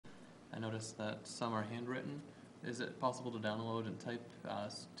noticed that some are handwritten. Is it possible to download and type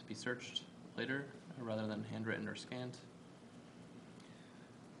to be searched later rather than handwritten or scanned?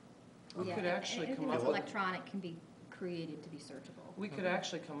 We could actually anything come that's up with, electronic can be created to be searchable. we could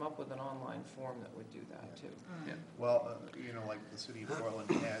actually come up with an online form that would do that too. Yeah. Well, you know, like the city of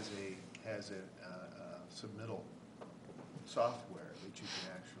Portland has a submittal software that you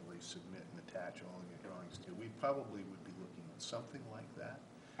can actually submit and attach all of your drawings to. We probably would be looking at something like that.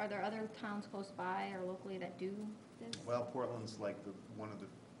 Are there other towns close by or locally that do this? Well, Portland's like one of the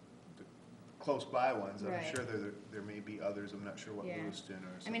close by ones. I'm Right. sure there may be others. I'm not sure what Yeah. Lewiston or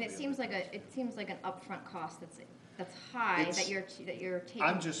I mean, some it of the seems other like towns do. it seems like an upfront cost that's high It's- that you're taking.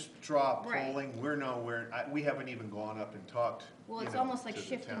 I'm just straw Right. polling. We're nowhere, we haven't even gone up and talked. Well, you it's know, almost like to the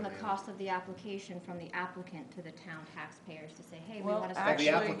shifting town the manager. cost of the application from the applicant to the town taxpayers to say, hey, we Well, want to Well, start. the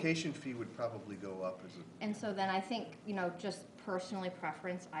Actually- application fee would probably go up as a. And so then I think, just personally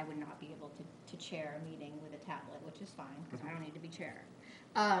preference, I would not be able to chair a meeting with a tablet, which is fine, because I don't need to be chair.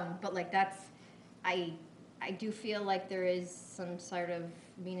 But like I do feel like there is some sort of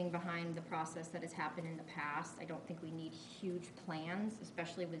meaning behind the process that has happened in the past. I don't think we need huge plans,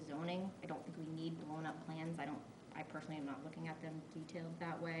 especially with zoning. I don't think we need blown up plans. I personally am not looking at them detailed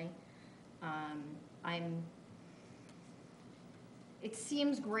that way. It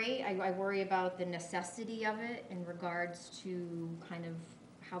seems great. I worry about the necessity of it in regards to kind of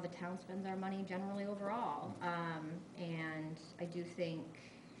how the town spends our money generally overall. And I do think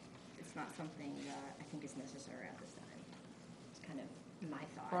it's not something that I think is necessary at this time. It's kind of my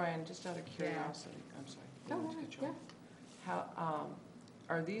thought. Brian, just out of curiosity, I'm sorry. didn't mean to cut you off. How,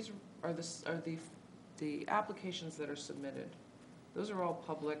 are the applications that are submitted, those are all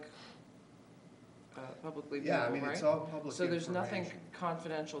publicly Yeah, I viewable, mean, right? it's all public So there's nothing information.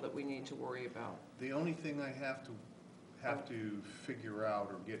 confidential that we need to worry about. The only thing I have to figure out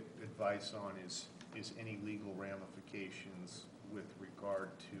or get advice on is any legal ramifications with regard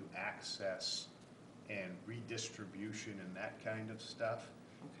to access and redistribution and that kind of stuff.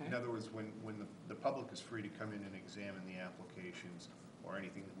 Okay. In other words, when the public is free to come in and examine the applications or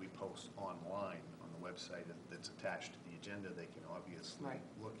anything that we post online on the website that's attached to the agenda, they can obviously Right.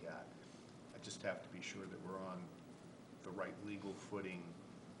 look at. I just have to be sure that we're on the right legal footing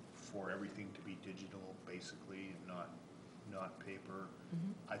for everything to be digital, basically, and not paper.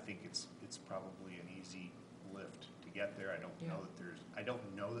 Mhm. I think it's probably an easy lift to get there. I don't Yeah.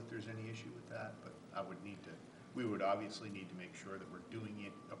 know that there's any issue with that, but we would obviously need to make sure that we're doing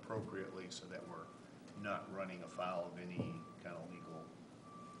it appropriately so that we're not running afoul of any kind of legal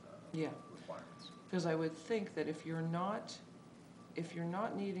Yeah. requirements. Because I would think that if you're not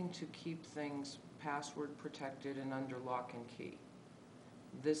needing to keep things password protected and under lock and key,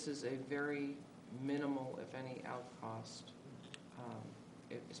 this is a very minimal, if any, outcost,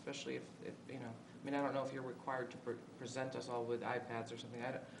 especially if I mean, I don't know if you're required to present us all with iPads or something.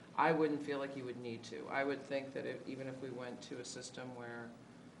 I wouldn't feel like you would need to. I would think that even if we went to a system where,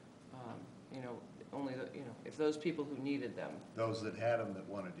 only if those people who needed them. Those that had them that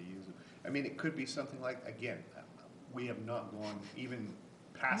wanted to use them. I mean, it could be something like, again, we have not gone even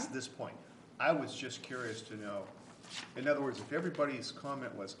past this point. I was just curious to know, in other words, if everybody's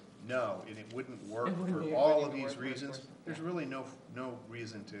comment was no, and it wouldn't work for all of these reasons, there's really no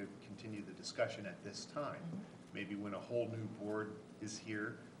reason to continue the discussion at this time. Maybe when a whole new board is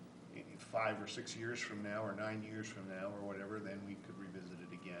here, 5 or 6 years from now, or 9 years from now, or whatever, then we could revisit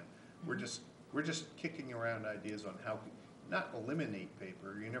it again. We're just kicking around ideas on how, not eliminate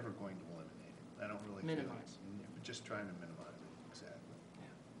paper, you're never going to eliminate it. I don't really feel Minimize. But just trying to minimize it, exactly, Yeah.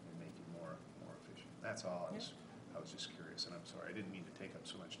 and make it more efficient. That's all. I was just curious, and I'm sorry, I didn't mean to take up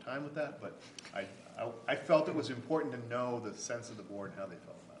so much time with that, but I felt it was important to know the sense of the board and how they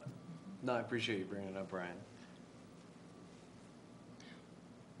felt about it. No, I appreciate you bringing it up, Brian.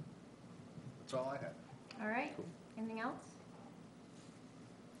 That's all I had. All right, Cool. anything else?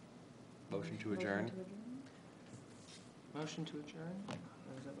 Motion to adjourn. Motion to adjourn?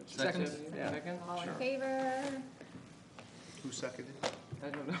 Or is that what you Second. said? Yeah. Second? All in Sure. favor? Who seconded? I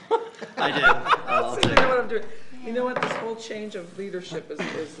don't know. I did. I'll See, take you know it. what I'm doing? You know what, this whole change of leadership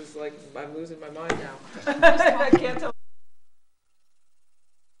is like, I'm losing my mind now. I can't tell